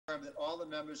that all the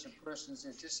members and persons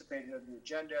anticipated on the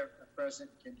agenda are present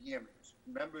and can hear me.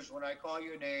 Members, when I call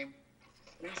your name,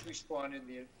 please respond in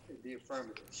the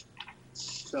affirmative.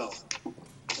 So,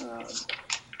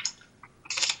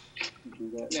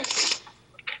 do that next.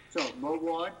 So, Mo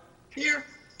Ward. Here.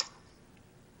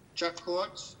 Chuck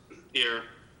Courts. Here.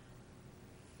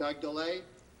 Doug DeLay.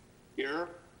 Here.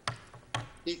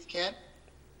 Keith Kent.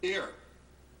 Here.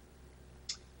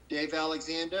 Dave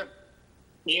Alexander.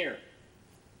 Here.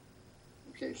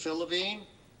 Okay, Phil Levine.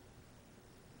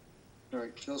 All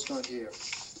right, Phil's not here.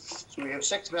 So we have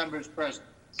 6 members present.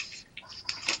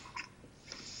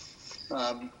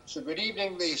 So good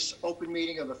evening. This open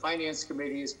meeting of the Finance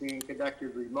Committee is being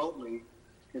conducted remotely,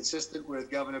 consistent with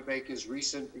Governor Baker's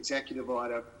recent executive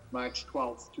order, March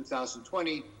 12th,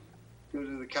 2020, due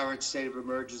to the current state of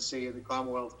emergency in the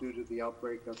Commonwealth due to the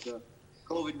outbreak of the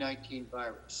COVID-19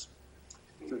 virus.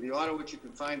 So the order, which you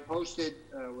can find posted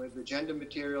with agenda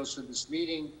materials for this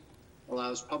meeting,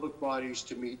 allows public bodies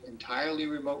to meet entirely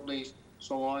remotely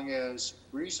so long as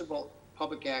reasonable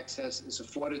public access is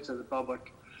afforded to the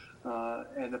public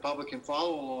and the public can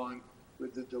follow along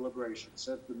with the deliberations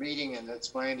of the meeting. And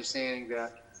that's my understanding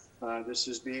that this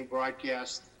is being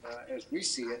broadcast as we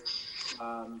see it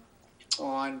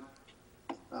on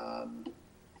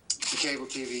the cable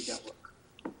TV network.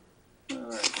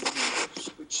 All right,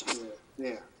 switch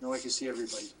there. Now I can see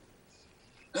everybody.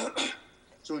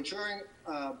 So ensuring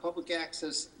public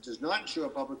access does not ensure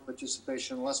public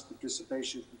participation unless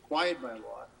participation is required by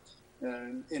law.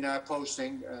 And in our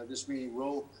posting, this meeting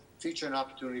will feature an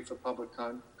opportunity for public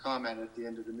comment at the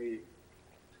end of the meeting.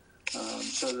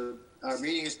 Our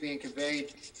meeting is being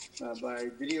conveyed by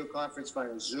video conference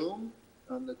via Zoom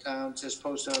on the town's, as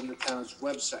posted on the town's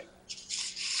website.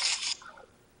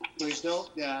 Please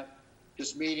note that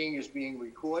this meeting is being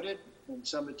recorded and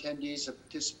some attendees are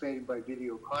participating by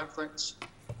video conference.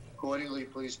 Accordingly,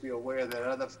 please be aware that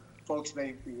other folks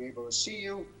may be able to see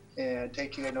you, and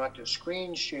take care not to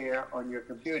screen share on your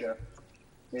computer.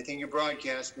 Anything you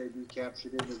broadcast may be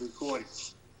captured in the recording.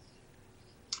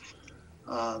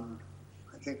 I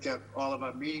think that all of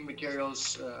our meeting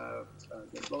materials, the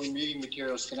only meeting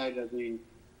materials tonight are the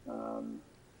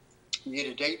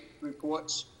year-to-date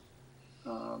reports.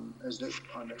 On the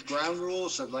ground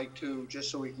rules, I'd like to,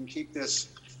 just so we can keep this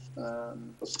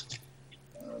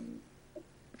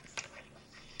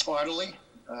orderly,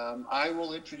 I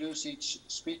will introduce each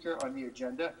speaker on the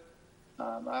agenda.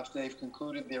 After they've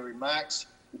concluded their remarks,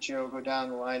 the chair will go down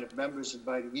the line of members,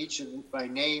 inviting each of them by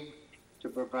name to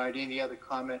provide any other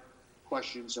comment,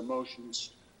 questions, or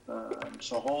motions.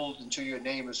 So hold until your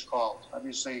name is called.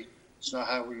 Obviously, it's not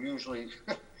how we usually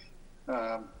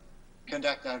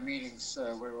conduct our meetings.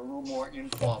 We're a little more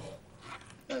informal.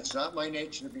 It's not my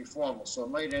nature to be formal, so it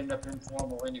might end up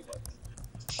informal anyway.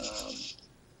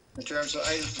 In terms of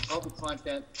items of public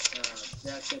content,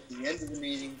 that's at the end of the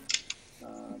meeting.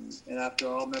 And after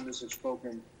all members have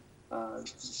spoken,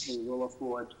 we will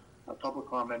afford a public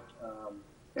comment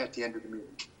at the end of the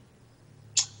meeting.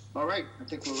 All right, I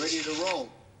think we're ready to roll.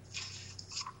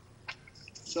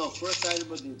 So first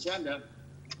item of the agenda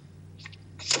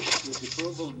is the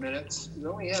approval of minutes. We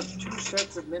only have 2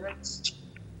 sets of minutes.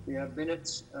 We have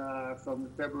minutes from the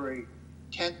February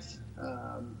 10th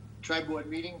tri-board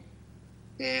meeting,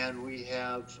 and we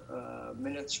have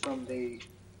minutes from the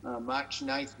March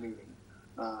 9th meeting.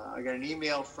 I got an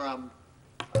email from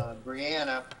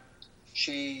Brianna.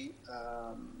 She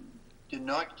did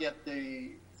not get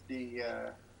the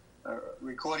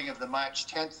recording of the March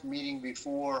 10th meeting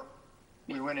before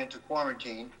we went into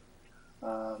quarantine.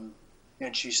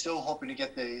 And she's still hoping to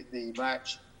get the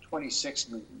March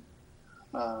 26th meeting.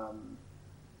 I'm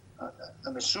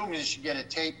assuming she should get a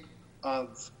tape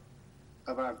of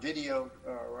our video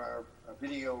or our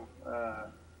video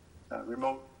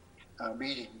remote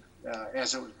meeting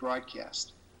as it was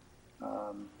broadcast.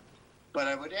 But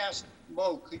I would ask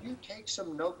Mo, could you take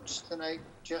some notes tonight,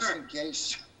 just Sure. in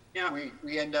case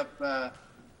we end up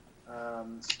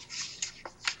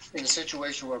in a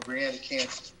situation where Brianna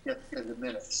can't get to the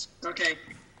minutes. Okay.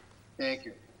 Thank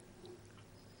you.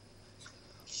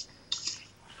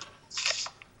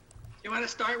 You want to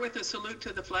start with a salute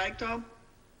to the flag, Tom?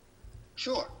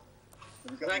 Sure.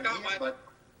 I got one. But,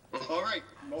 all right,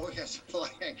 Mo has a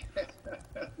flag.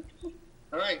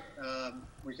 All right,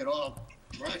 we can all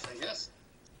rise, I guess.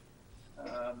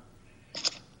 All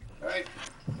right.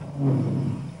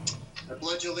 I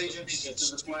pledge allegiance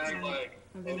to the flag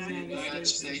of the United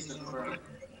States of America,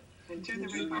 And to to the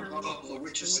the republic republic for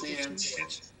which it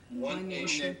stands, one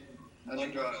nation, under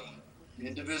God,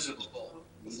 indivisible,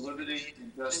 with liberty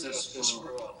and justice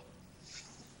for all.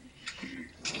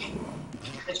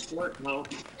 Nice work, Mo.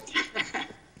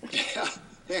 Yeah,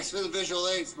 thanks for the visual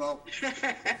aids, Mo.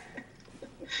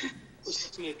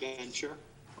 It's an adventure.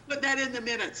 Put that in the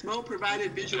minutes. Mo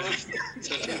provided visual.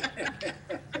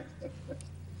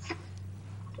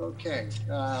 Okay,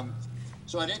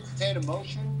 so I entertain a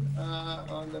motion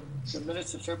on the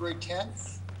minutes of February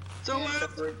 10th. So and moved.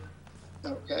 February-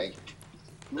 Okay.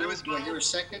 That was Do I hear Mo. a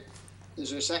second?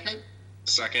 Is there a second?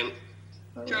 Second.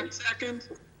 All Chuck, right. second.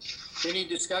 Any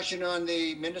discussion on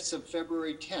the minutes of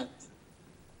February 10th?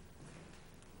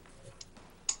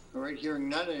 All right, hearing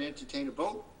none, I entertain a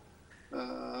vote.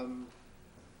 And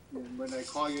when I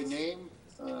call your name,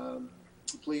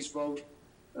 please vote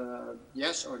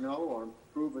yes or no, or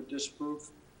approve or disapprove.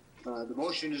 The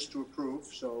motion is to approve,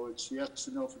 so it's yes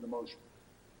or no for the motion.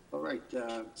 All right,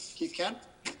 Keith Kent?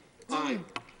 Aye.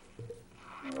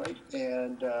 All right,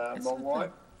 and Mo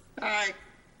Ward, Aye.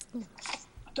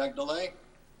 Doug DeLay,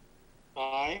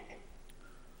 Aye.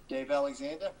 Dave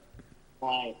Alexander,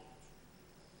 Aye.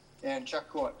 and Chuck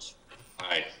Courts.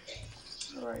 Aye.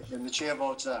 All right, and the chair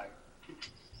votes aye.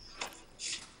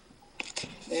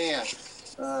 And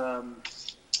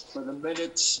for the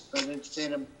minutes, I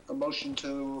entertain a motion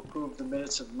to approve the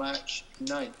minutes of March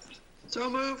 9th. So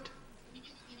moved.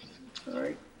 All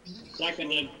right,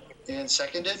 Seconded. and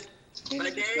seconded. Any By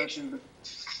Dave. discussion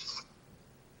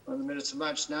on the minutes of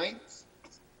March 9th?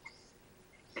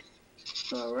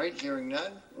 All right, hearing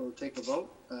none, we'll take a vote.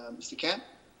 Mr. Kent?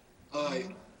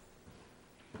 Aye.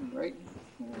 All right,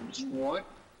 and Mr. Ward?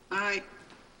 Aye.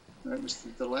 All right, Mr.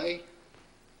 DeLay?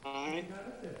 Aye.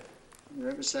 All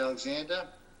right, Mr. Alexander?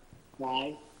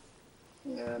 Aye.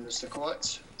 And Mr.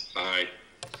 Courts? Aye.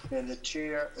 And the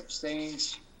chair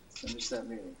abstains. I missed that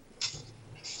meeting.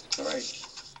 All right,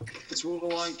 let's move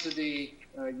along to the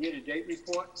year-to-date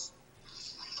reports.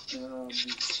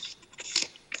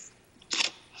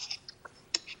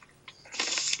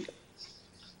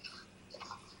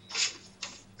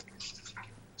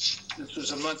 This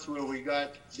was a month where we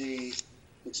got the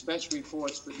expense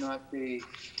reports, but not the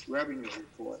revenue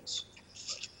reports.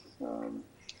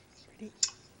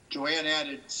 Joanne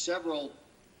added several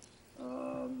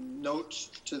notes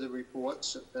to the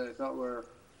reports that I thought were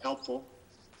helpful.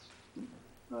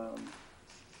 I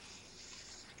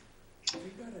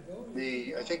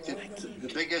think that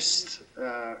the biggest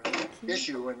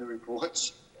issue in the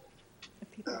reports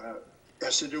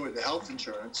has to do with the health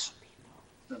insurance.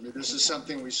 I mean, this is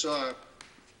something we saw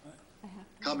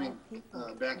coming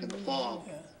back in the fall.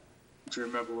 If you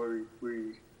remember, where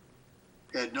we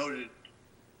had noted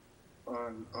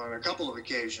on a couple of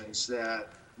occasions that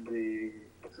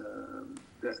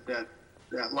that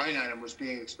line item was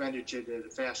being expended at a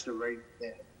faster rate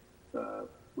than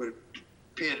would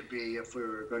appear to be if we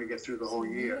were going to get through the whole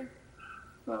year.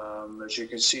 As you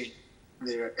can see,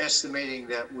 they're estimating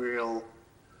that we'll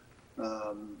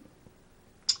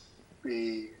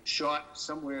be short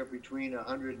somewhere between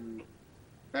 100 and,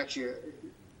 actually,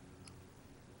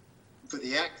 for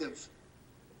the active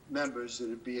members,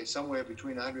 it'd be somewhere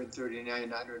between $139,000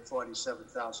 and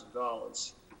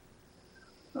 $147,000.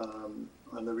 On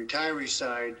the retiree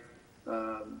side,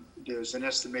 there's an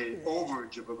estimated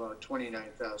overage of about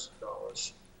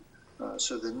 $29,000.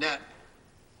 So the net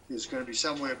is going to be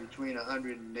somewhere between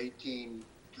 $110,000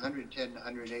 and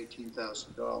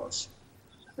 $118,000.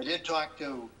 I did talk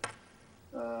to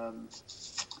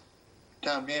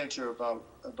town manager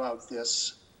about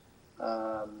this.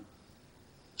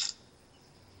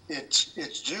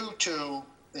 It's due to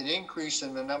an increase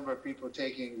in the number of people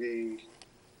taking the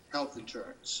health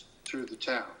insurance through the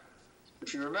town.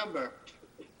 If you remember,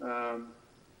 the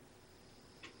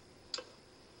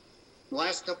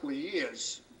last couple of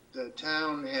years, the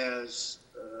town has,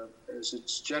 as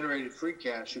it's generated free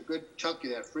cash, a good chunk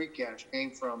of that free cash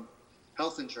came from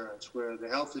health insurance, where the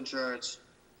health insurance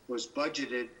was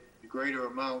budgeted a greater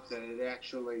amount than it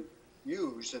actually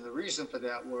used. And the reason for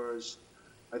that was,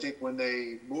 I think when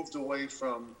they moved away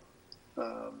from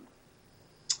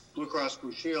Blue Cross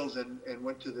Blue Shield and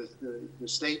went to the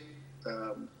state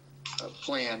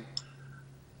plan,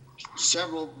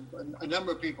 a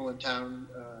number of people in town,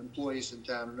 employees in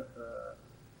town,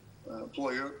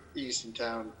 employees in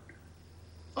town,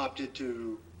 opted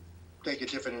to take a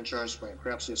different insurance plan,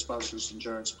 perhaps their spouse's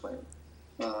insurance plan.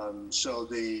 So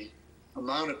the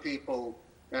amount of people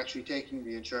actually taking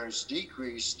the insurance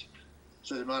decreased,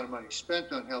 so the amount of money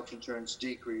spent on health insurance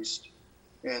decreased,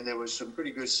 and there was some pretty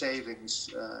good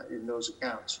savings in those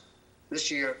accounts.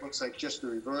 This year, it looks like just the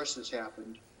reverse has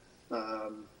happened.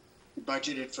 We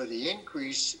budgeted for the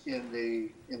increase in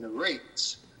the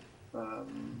rates,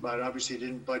 but obviously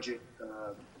didn't budget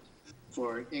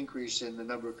for an increase in the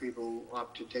number of people who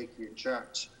opt to take the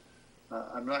insurance.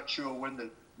 I'm not sure when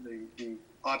the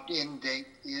opt-in date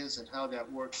is and how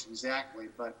that works exactly,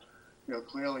 but,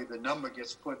 clearly the number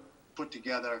gets put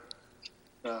together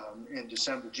in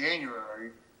December,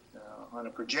 January on a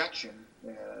projection,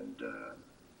 and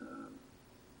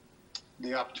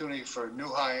the opportunity for new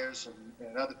hires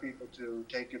and other people to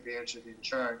take advantage of the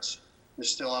insurance is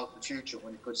still out in the future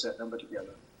when he puts that number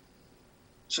together.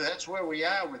 So that's where we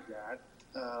are with that.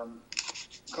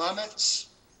 Comments,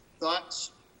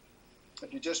 thoughts?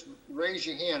 If you just raise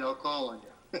your hand, I'll call on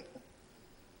you.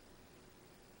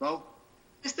 Bo?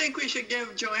 I just think we should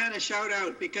give Joanne a shout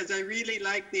out because I really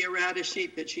like the errata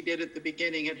sheet that she did at the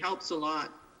beginning. It helps a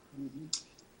lot.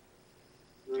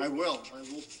 I will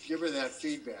give her that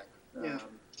feedback. Yeah.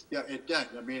 Yeah, it does.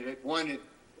 I mean, when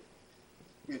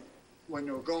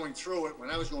you were going through it,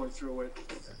 when I was going through it,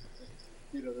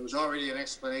 there was already an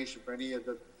explanation for any of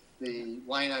the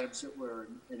line items that were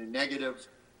in a negative,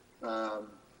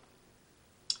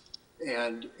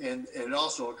 and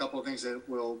also a couple of things that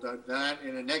will, not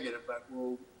in a negative, but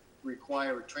will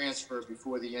require a transfer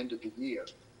before the end of the year.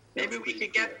 Maybe we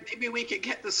could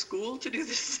get the school to do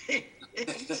the same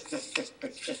thing.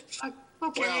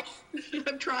 Okay, Well,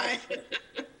 I'm trying.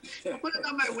 I'll put it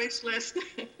on my wish list.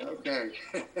 Okay.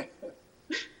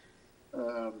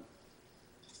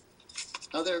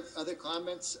 Other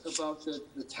comments about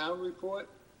the town report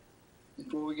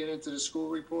before we get into the school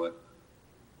report?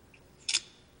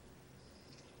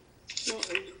 Well,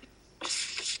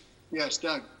 Yes,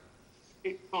 Doug.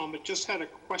 Hey, Tom, I just had a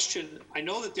question. I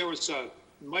know that there was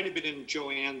might have been in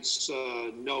Joanne's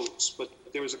notes, but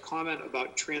there was a comment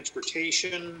about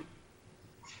transportation,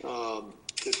 that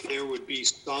there would be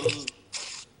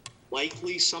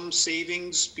likely some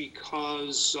savings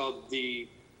because of the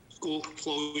school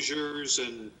closures.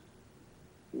 And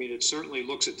I mean, it certainly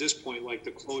looks at this point like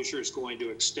the closure is going to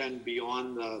extend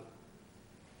beyond the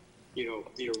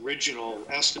original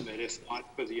estimate, if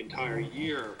not for the entire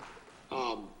year.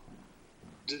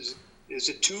 Is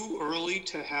it too early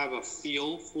to have a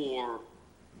feel for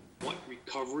what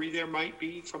recovery there might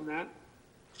be from that?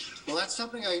 Well, that's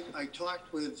something I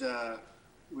talked with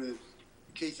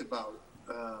Keith about,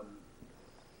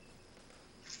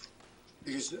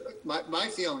 because my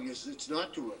feeling is it's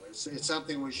not too early. It's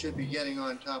something we should be getting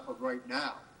on top of right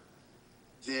now.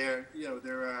 I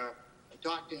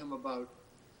talked to him about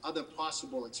other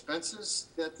possible expenses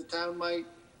that the town might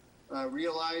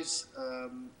realize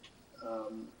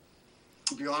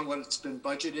beyond what it's been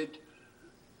budgeted.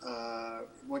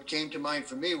 What came to mind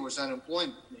for me was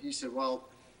unemployment. He said, well,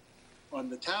 on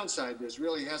the town side, there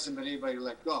really hasn't been anybody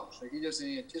let go. So he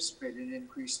doesn't anticipate an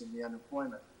increase in the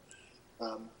unemployment.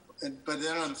 But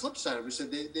then on the flip side of it, he said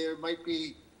there might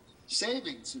be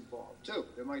savings involved too.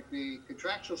 There might be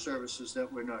contractual services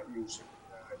that we're not using.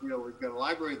 We've got a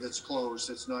library that's closed,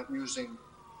 that's not using,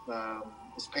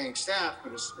 it's paying staff,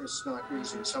 but it's not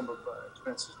using some of the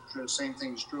expenses. The same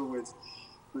thing is true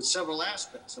with several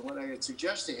aspects. And what I had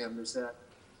suggested to him is that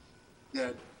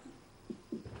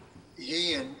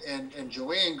he and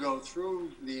Joanne go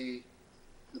through the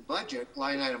budget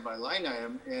line item by line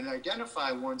item and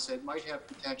identify ones that might have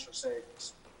potential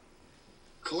savings.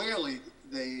 Clearly,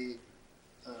 the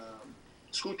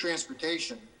school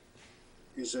transportation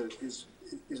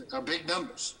are big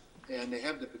numbers, and they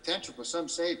have the potential for some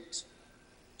savings.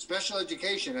 Special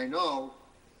education, I know,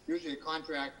 usually a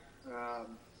contract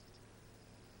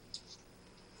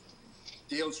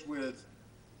deals with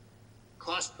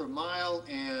cost per mile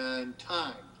and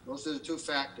time. Those are the two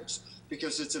factors,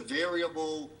 because it's a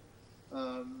variable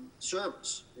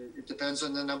service. It depends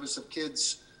on the numbers of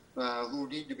kids who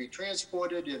need to be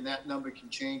transported, and that number can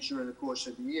change during the course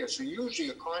of the year. So usually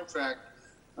a contract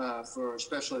for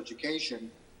special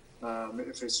education,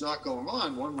 if it's not going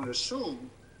on, one would assume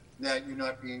that you're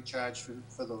not being charged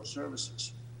for those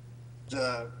services.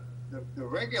 The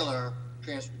regular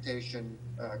transportation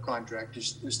contract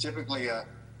is typically a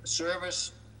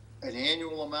service, an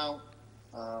annual amount,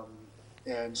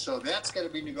 and so that's got to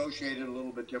be negotiated a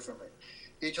little bit differently.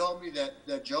 He told me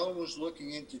that Joan was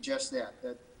looking into just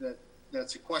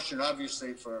that's a question,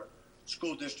 obviously, for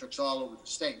school districts all over the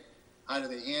state. How do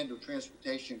they handle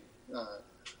transportation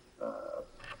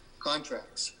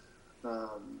contracts?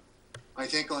 I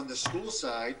think on the school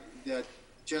side, that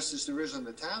just as there is on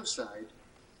the town side,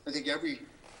 I think every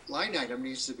line item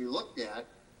needs to be looked at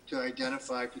to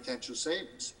identify potential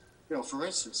savings. For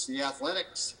instance, the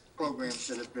athletics programs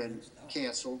that have been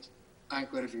canceled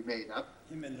aren't going to be made up.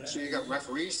 So you got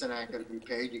referees that aren't going to be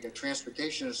paid. You got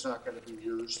transportation that's not going to be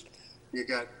used. You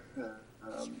got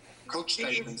coach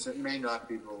stipends that may not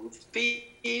be moved.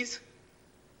 Fees.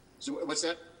 So what's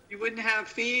that? You wouldn't have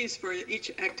fees for each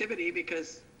activity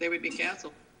because they would be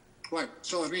canceled. Right,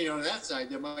 so I mean, on that side,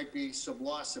 there might be some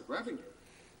loss of revenue,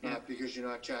 Yeah. because you're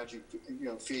not charging,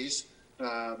 fees.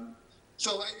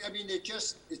 So, I mean,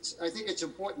 I think it's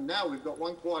important now, we've got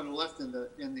 1 quarter left in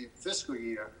the fiscal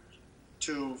year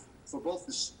for both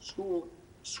the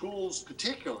schools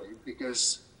particularly,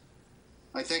 because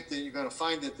I think that you're gonna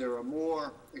find that there are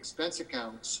more expense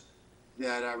accounts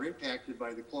that are impacted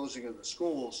by the closing of the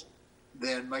schools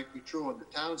than might be true on the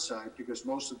town side, because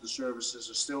most of the services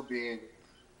are still being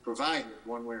provided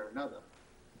one way or another.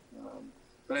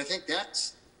 But I think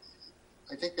that's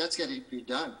going to be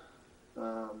done.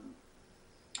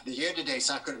 The year-to-date's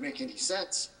not going to make any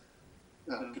sense,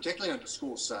 particularly on the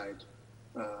school side,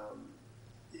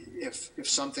 if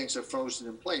some things are frozen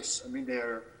in place. I mean, there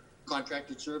are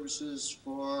contracted services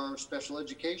for special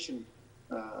education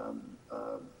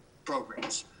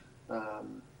programs.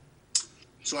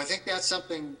 So I think that's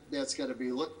something that's got to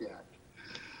be looked at.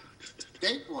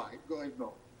 Statewide, go ahead,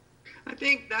 Mo. I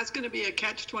think that's going to be a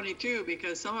catch-22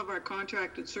 because some of our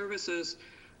contracted services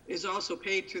is also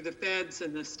paid through the feds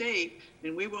and the state,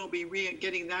 and we won't be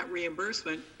getting that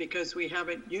reimbursement because we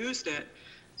haven't used it.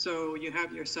 So you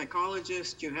have your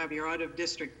psychologist, you have your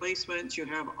out-of-district placements, you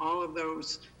have all of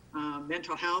those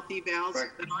mental health evals Right.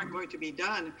 that aren't going to be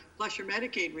done, plus your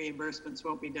Medicaid reimbursements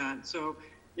won't be done. So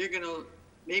you're going to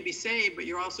maybe save, but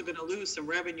you're also going to lose some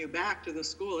revenue back to the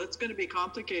school. It's going to be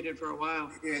complicated for a while.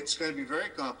 It's going to be very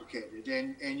complicated,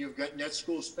 and you've got net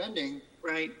school spending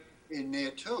Right. in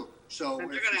there too. So And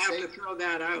they're if going to you have to throw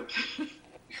that out.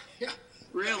 yeah,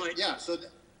 Really? yeah. So,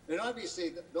 and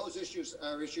obviously, those issues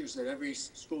are issues that every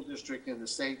school district in the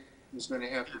state is going to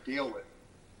have to deal with.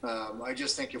 I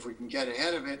just think if we can get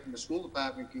ahead of it, and the school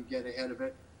department can get ahead of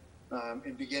it,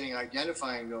 in beginning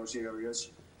identifying those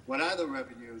areas, what are the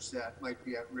revenues that might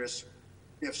be at risk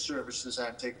if services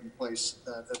aren't taking place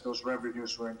that those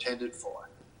revenues were intended for?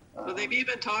 Well, they've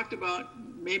even talked about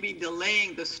maybe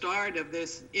delaying the start of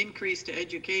this increase to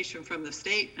education from the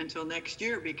state until next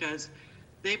year because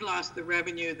they've lost the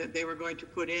revenue that they were going to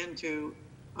put into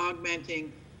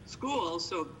augmenting schools.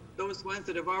 So those ones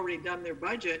that have already done their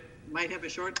budget might have a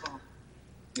shortfall.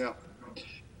 Yeah.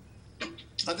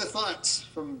 Other thoughts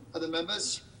from other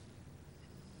members?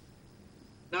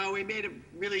 No, we made it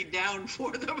really down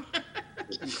for them.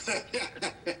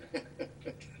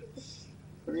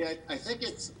 I mean, I think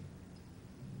it's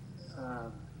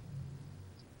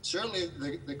certainly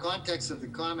the context of the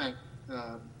comment,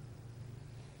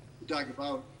 talk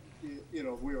about, we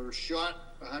were short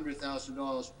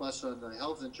 $100,000 plus on the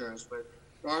health insurance, but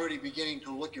we're already beginning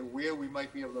to look at where we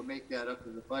might be able to make that up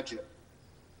in the budget.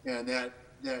 And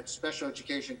that special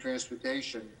education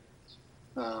transportation,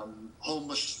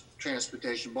 homeless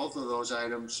transportation, both of those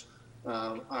items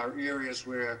are areas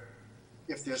where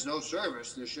if there's no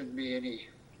service, there shouldn't be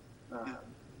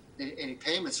any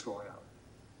payments going out.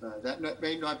 That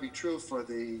may not be true for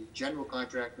the general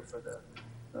contractor for the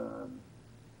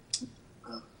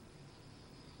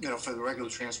for the regular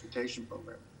transportation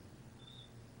program.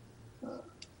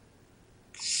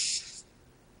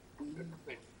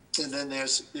 And then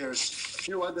there's a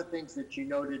few other things that you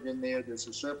noted in there. There's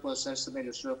a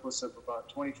estimated surplus of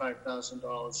about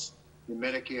 $25,000 in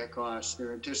Medicare costs.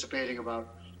 They're anticipating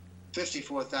about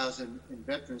 $54,000 in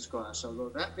veterans costs, although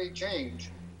that may change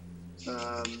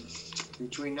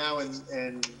between now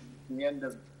and the end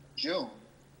of June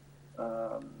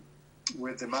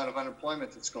with the amount of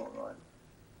unemployment that's going on.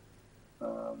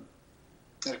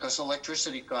 And of course,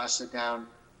 electricity costs are down,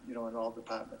 in all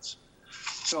departments.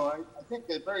 So I think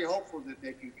they're very hopeful that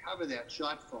they can cover that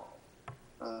shortfall.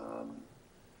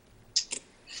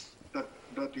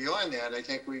 But beyond that, I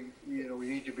think we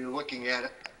need to be looking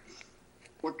at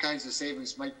what kinds of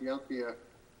savings might be out there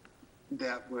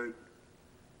that would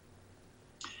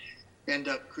end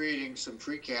up creating some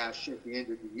free cash at the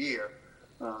end of the year,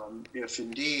 if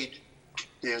indeed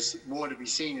there's more to be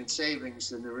seen in savings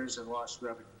than there is in lost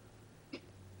revenue.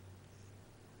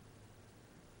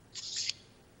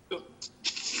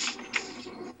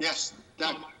 Yes,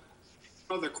 Doug.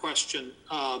 Another question.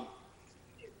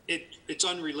 It's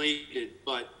unrelated,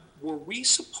 but were we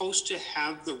supposed to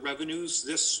have the revenues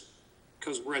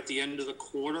because we're at the end of the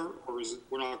quarter, or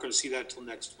we're not going to see that till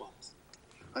next month?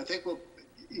 I think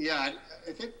I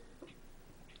think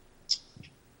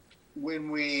when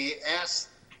we asked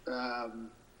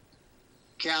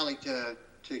Callie to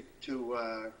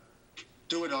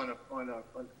do it on a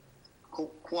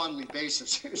quarterly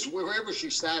basis, it was wherever she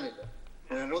started it.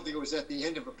 And I don't think it was at the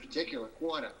end of a particular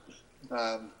quarter.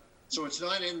 So it's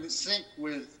not in sync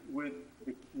with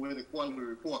the quarterly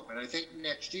report. But I think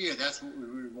next year, that's what we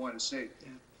really want to see,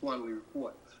 quarterly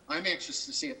report. I'm anxious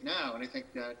to see it now, and I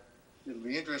think that it'll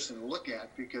be interesting to look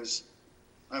at, because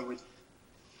I would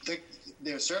think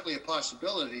there's certainly a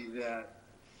possibility that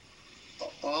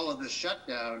all of this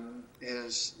shutdown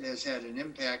has had an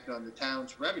impact on the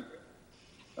town's revenue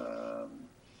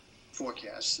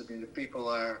forecasts. I mean, if people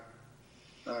are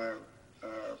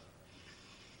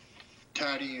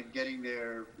tardy in getting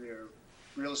their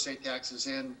real estate taxes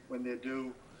in when they're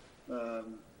due,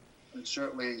 and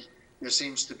certainly there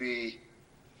seems to be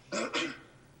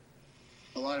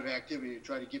a lot of activity to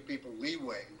try to give people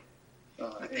leeway.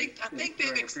 I think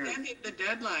they've extended the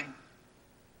deadline.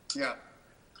 Yeah.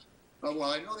 Well,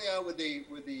 I know they are with the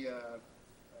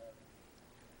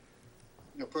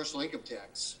personal income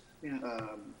tax. Yeah.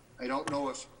 I don't know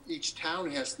if each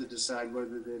town has to decide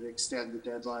whether they extend the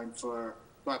deadline for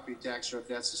property tax or if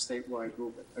that's a statewide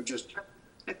movement.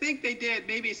 I think they did.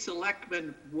 Maybe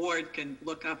Selectman Ward can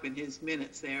look up in his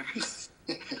minutes there.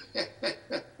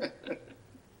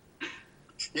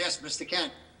 Yes, Mr.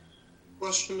 Kent.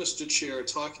 Question, Mr. Chair,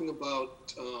 talking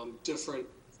about different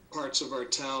parts of our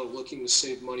town looking to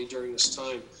save money during this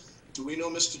time. Do we know,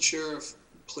 Mr. Chair, if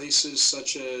places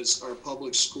such as our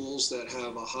public schools that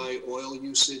have a high oil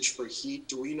usage for heat,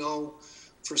 do we know,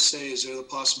 for say, is there the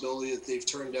possibility that they've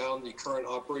turned down the current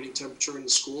operating temperature in the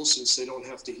schools since they don't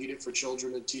have to heat it for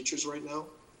children and teachers right now?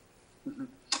 Mm-hmm.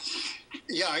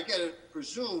 Yeah, I gotta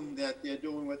presume that they're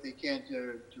doing what they can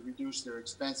to reduce their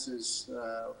expenses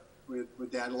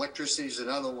with that. Electricity is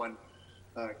another one,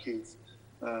 Keith.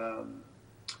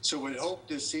 So we'd hope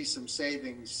to see some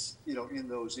savings, in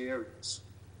those areas.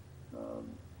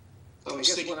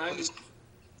 Sorry,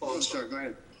 go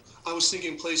ahead. I was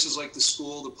thinking places like the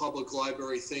school, the public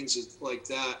library, things like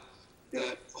that,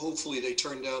 that hopefully they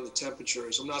turn down the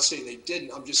temperatures. I'm not saying they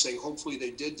didn't. I'm just saying hopefully they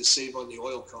did to save on the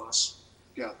oil costs.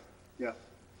 Yeah.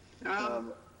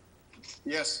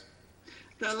 Yes.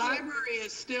 The library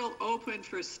is still open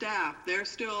for staff. They're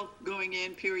still going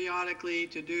in periodically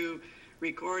to do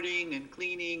recording and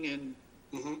cleaning and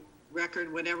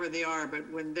record whatever they are. But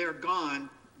when they're gone,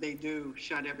 they do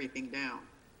shut everything down.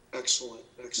 Excellent.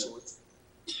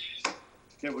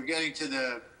 Yeah, we're getting to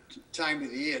the time of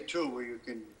the year too, where you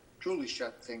can truly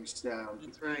shut things down.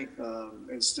 That's right.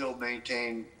 And still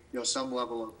maintain, some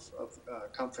level of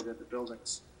comfort in the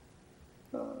buildings.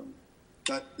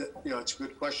 But it's a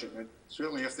good question. And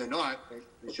certainly, if they're not,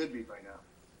 they should be by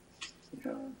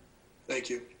now. Thank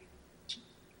you.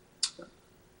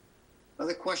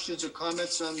 Other questions or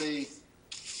comments on the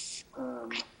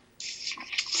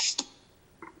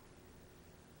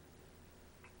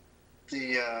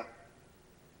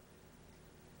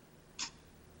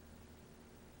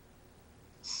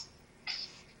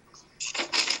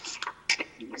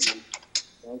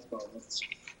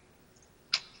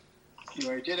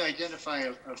I did identify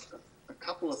a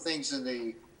couple of things in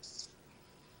the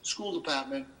school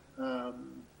department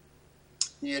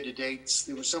year-to-dates.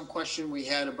 There was some question we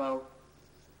had about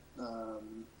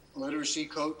literacy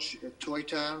coach at Toy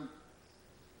Town.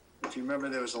 If you remember,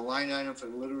 there was a line item for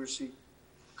the literacy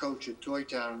coach at Toy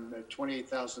Town at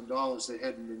 $28,000 that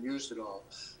hadn't been used at all.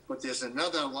 But there's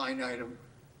another line item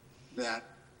that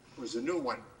was a new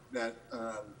one that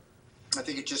I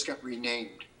think it just got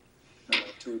renamed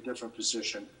to a different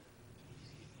position.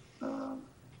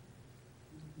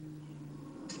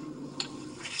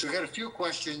 So I got a few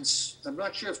questions. I'm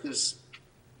not sure if there's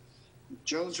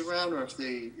Joan's around or if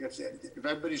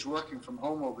everybody's working from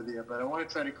home over there, but I want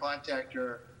to try to contact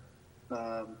her,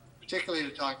 particularly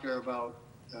to talk to her about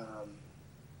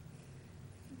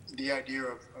the idea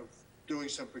of doing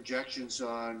some projections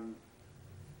on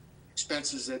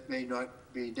expenses that may not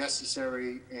be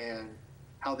necessary and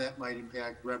how that might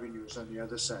impact revenues on the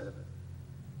other side of it.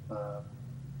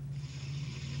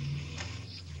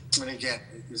 And again,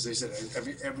 as I said,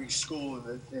 every school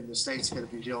in the state's going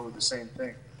to be dealing with the same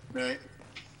thing. Right?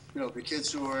 The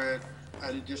kids who are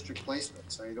out of district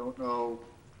placements, I don't know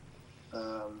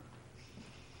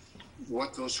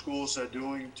what those schools are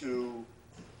doing to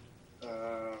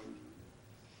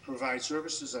provide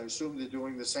services. I assume they're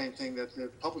doing the same thing that the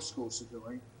public schools are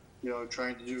doing,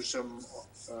 trying to do some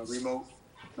remote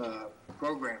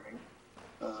programming.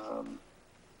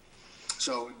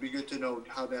 So it'd be good to know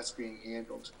how that's being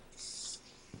handled.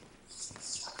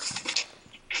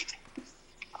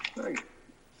 All right.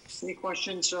 Any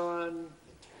questions on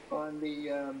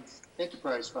the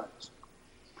enterprise funds?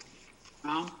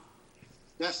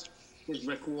 Yes. This is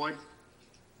Rick Ward.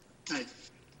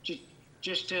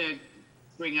 Just to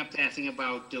bring up that thing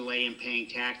about delay in paying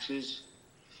taxes.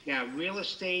 Yeah, real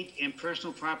estate and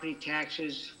personal property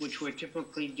taxes, which were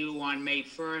typically due on May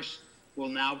 1st, will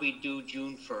now be due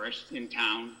June 1st in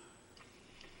town.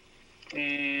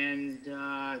 And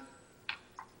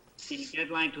The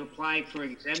deadline to apply for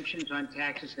exemptions on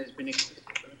taxes has been extended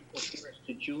from April 1st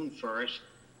to June 1st.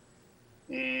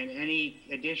 And any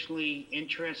additionally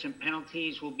interest and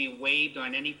penalties will be waived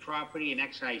on any property and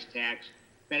excise tax,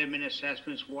 betterment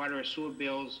assessments, water or sewer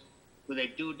bills with a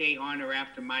due date on or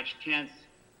after March 10th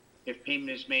if payment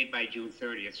is made by June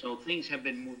 30th. So things have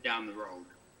been moved down the road.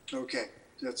 Okay,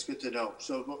 that's good to know.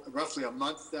 So roughly a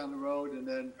month down the road, and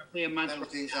then Roughly a month.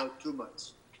 penalties out 2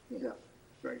 months. Yeah,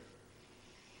 great.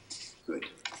 Good.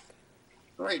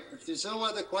 All right, if there's no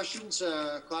other questions,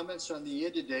 comments on the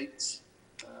year-to-dates,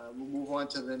 we'll move on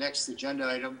to the next agenda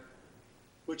item,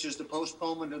 which is the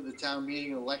postponement of the town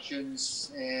meeting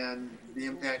elections and the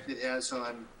impact it has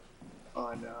on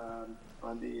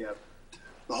the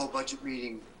whole budget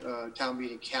meeting, town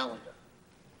meeting calendar.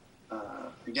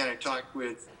 Again, I talked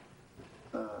with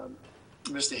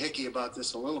Mr. Hickey about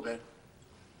this a little bit.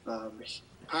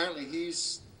 Apparently,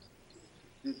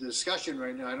 the discussion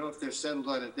right now, I don't know if they've settled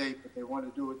on a date, but they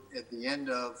want to do it at the end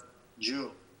of June.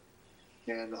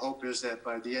 And the hope is that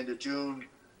by the end of June,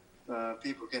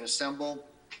 people can assemble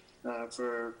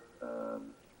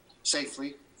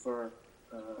safely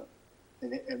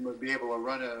and we'll be able to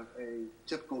run a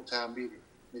typical town meeting.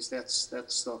 At least that's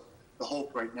the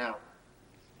hope right now.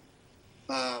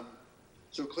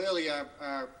 So clearly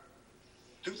our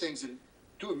two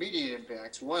immediate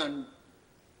impacts. One,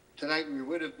 tonight we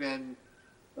would have been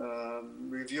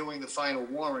reviewing the final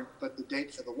warrant, but the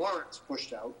date for the warrant's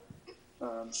pushed out.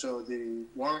 So the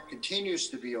warrant continues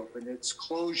to be open. Its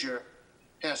closure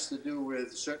has to do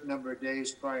with a certain number of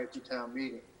days prior to town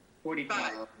meeting.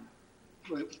 45.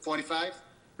 45?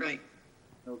 Right.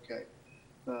 Okay.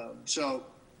 So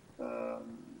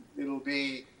it'll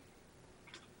be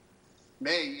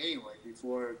May anyway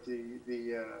before the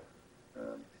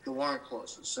warrant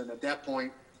closes, and at that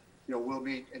point, we'll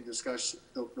meet and discuss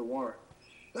the warrant.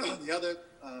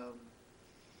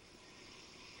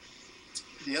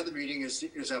 The other meeting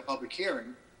is our public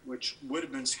hearing, which would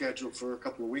have been scheduled for a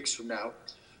couple of weeks from now,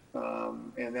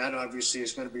 and that obviously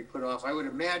is going to be put off. I would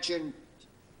imagine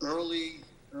early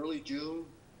June,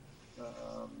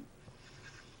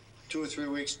 2 or 3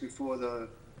 weeks before the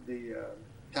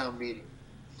town meeting.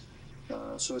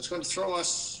 So it's going to throw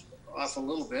us off a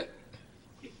little bit.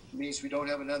 It means we don't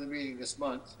have another meeting this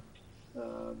month.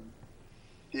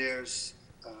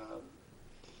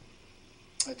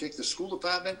 I think the school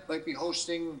department might be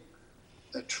hosting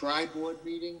a tri-board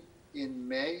meeting in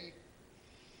May.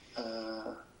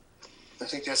 I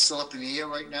think that's still up in the air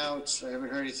right now. I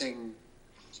haven't heard anything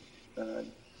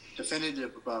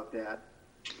definitive about that.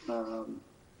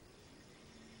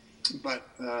 But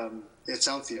it's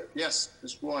out there. Yes,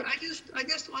 Ms. Ward. I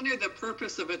just wonder the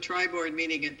purpose of a tri-board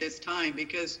meeting at this time,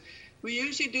 because we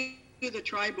usually do the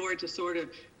tri-board to sort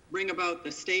of bring about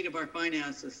the state of our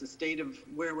finances, the state of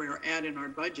where we're at in our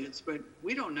budgets, but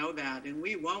we don't know that, and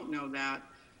we won't know that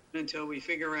until we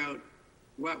figure out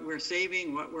what we're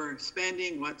saving, what we're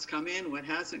spending, what's come in, what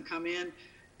hasn't come in,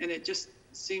 and it just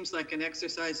seems like an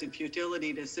exercise in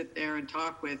futility to sit there and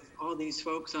talk with all these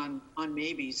folks on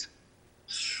maybes.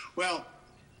 Well,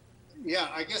 yeah,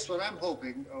 I guess what I'm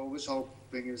hoping, or was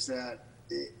hoping, is that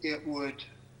it would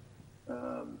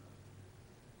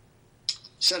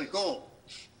set a goal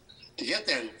to get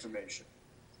that information.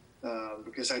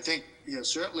 Because I think,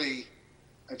 certainly,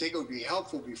 I think it would be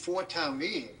helpful before town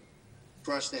meeting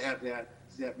for us to have that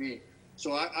meeting.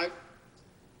 So I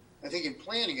think in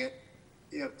planning it,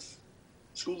 if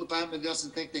school department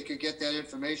doesn't think they could get that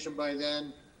information by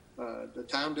then, the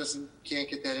town can't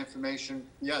get that information,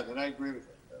 then I agree with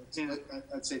it.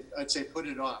 I'd say put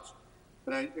it off.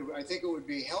 But I think it would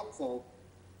be helpful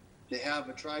to have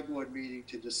a tri-board meeting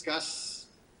to discuss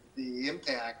the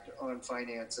impact on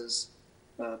finances,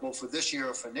 both for this year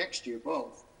or for next year,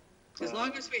 both. As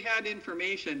long as we had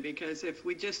information, because if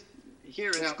we just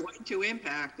hear it's going to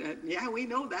impact, we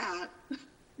know that.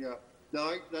 Yeah,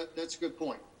 no, that's a good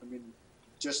point. I mean,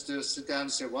 just to sit down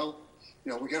and say, well,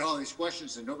 we got all these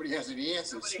questions and nobody has any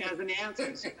answers. Nobody has any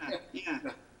answers. Yeah.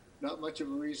 Not much of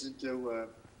a reason to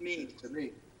meet.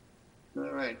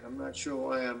 All right, I'm not sure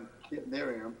why I'm getting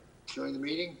there. I am. Join the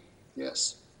meeting?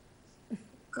 Yes.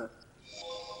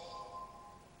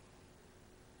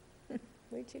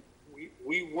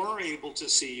 We were able to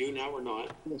see you, now we're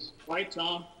not. Lights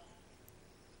on.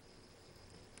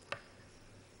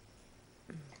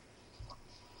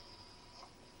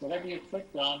 Whatever you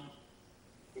clicked on.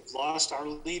 We've lost our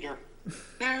leader.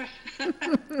 There.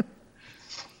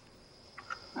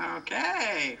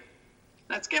 Okay.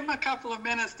 Let's give him a couple of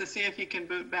minutes to see if he can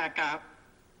boot back up.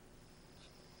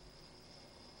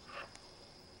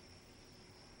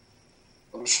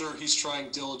 I'm sure he's trying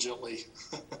diligently.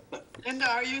 Linda,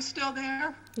 are you still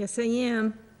there? Yes, I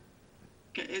am.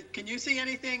 Can you see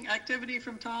anything, activity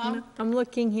from Tom? I'm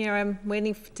looking here. I'm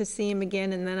waiting to see him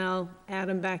again, and then I'll add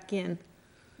him back in.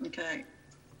 Okay.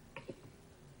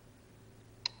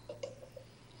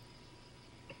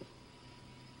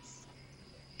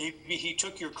 Maybe he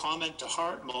took your comment to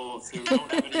heart, Mo. If you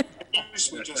don't have any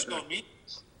issues, we just don't meet.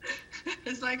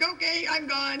 It's like, okay, I'm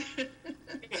gone.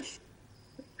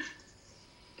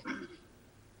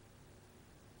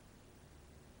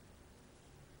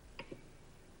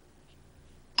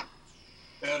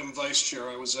 Madam Vice Chair,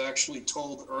 I was actually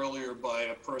told earlier by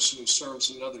a person who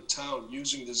serves another town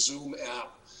using the Zoom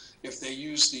app, if they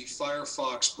use the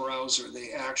Firefox browser,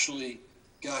 they actually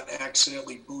got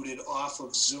accidentally booted off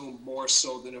of Zoom more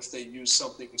so than if they use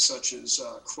something such as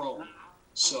Chrome.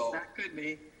 So That could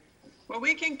be. Well,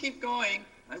 we can keep going.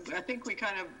 I think we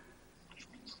kind of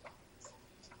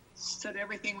said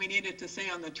everything we needed to say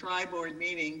on the tri-board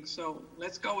meeting. So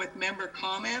let's go with member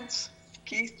comments.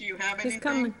 Keith, do you have He's anything?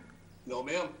 coming. no,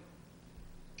 ma'am.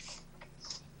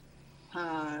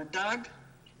 Doug?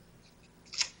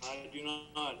 I do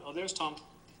not. Oh, there's Tom.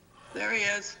 There he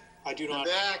is. I do You're not.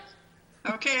 back.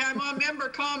 Okay, I'm on member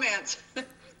comments.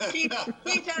 Keith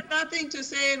had nothing to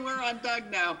say and we're on Doug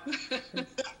now.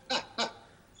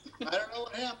 I don't know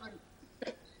what happened.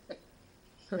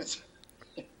 It's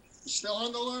still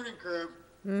on the learning curve.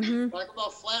 Talk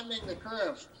about flattening the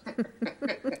curve.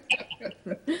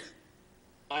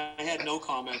 I had no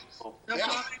comment. Oh, No Yeah.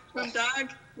 comments from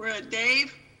Doug? We're at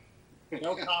Dave?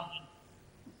 No comment.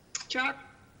 Chuck?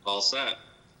 All set.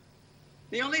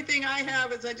 The only thing I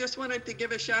have is I just wanted to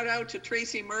give a shout out to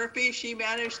Tracy Murphy. She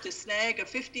managed to snag a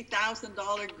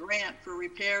 $50,000 grant for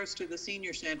repairs to the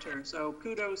senior center. So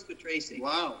kudos to Tracy.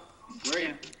 Wow, great.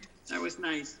 Yeah, that was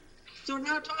nice. So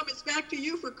now, Tom, it's back to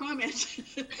you for comments.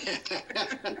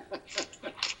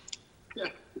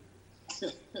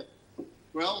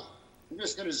 Well, I'm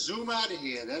just gonna zoom out of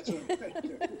here, that's what I'm gonna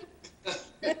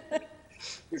do.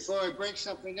 Before I break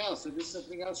something else, or do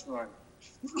something else wrong.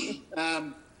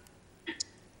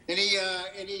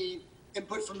 Any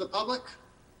input from the public?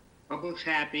 Public's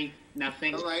happy,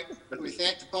 nothing. All right, we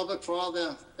thank the public for all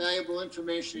the valuable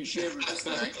information you shared with us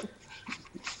tonight.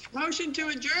 Motion to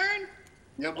adjourn?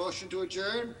 Your motion to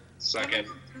adjourn, Second.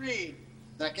 3.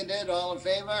 seconded, all in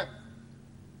favor?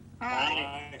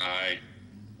 Aye. Aye.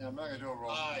 Yeah, I'm not gonna do a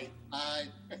roll. Aye. Aye.